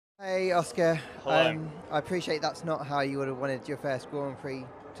Hey Oscar, Hello. I appreciate that's not how you would have wanted your first Grand Prix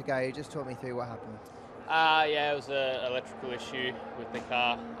to go. Just talk me through what happened. Yeah, it was an electrical issue with the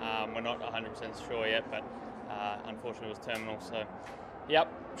car. We're not 100% sure yet, but unfortunately it was terminal. So,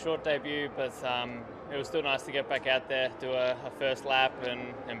 yep, short debut, but it was still nice to get back out there, do a first lap,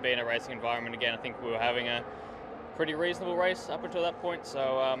 and be in a racing environment again. I think we were having a pretty reasonable race up until that point.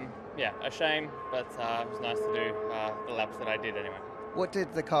 So, yeah, a shame, but it was nice to do the laps that I did anyway. What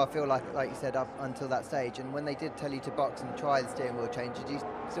did the car feel like you said, up until that stage? And when they did tell you to box and try the steering wheel change, did you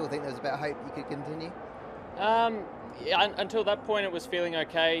still think there was a bit of hope you could continue? Um, yeah, until that point, it was feeling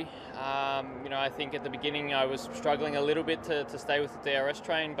okay. I think at the beginning I was struggling a little bit to stay with the DRS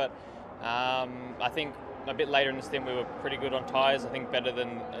train, but I think a bit later in the stint we were pretty good on tyres. I think better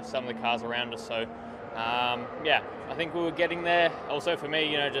than some of the cars around us. So, yeah, I think we were getting there. Also for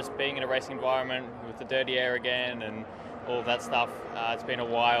me, just being in a racing environment with the dirty air again and all of that stuff. It's been a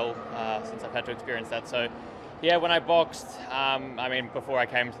while since I've had to experience that. So, yeah, when I boxed, before I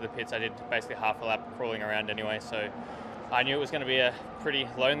came to the pits, I did basically half a lap crawling around anyway. So I knew it was going to be a pretty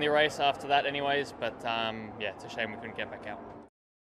lonely race after that anyways. But, yeah, it's a shame we couldn't get back out.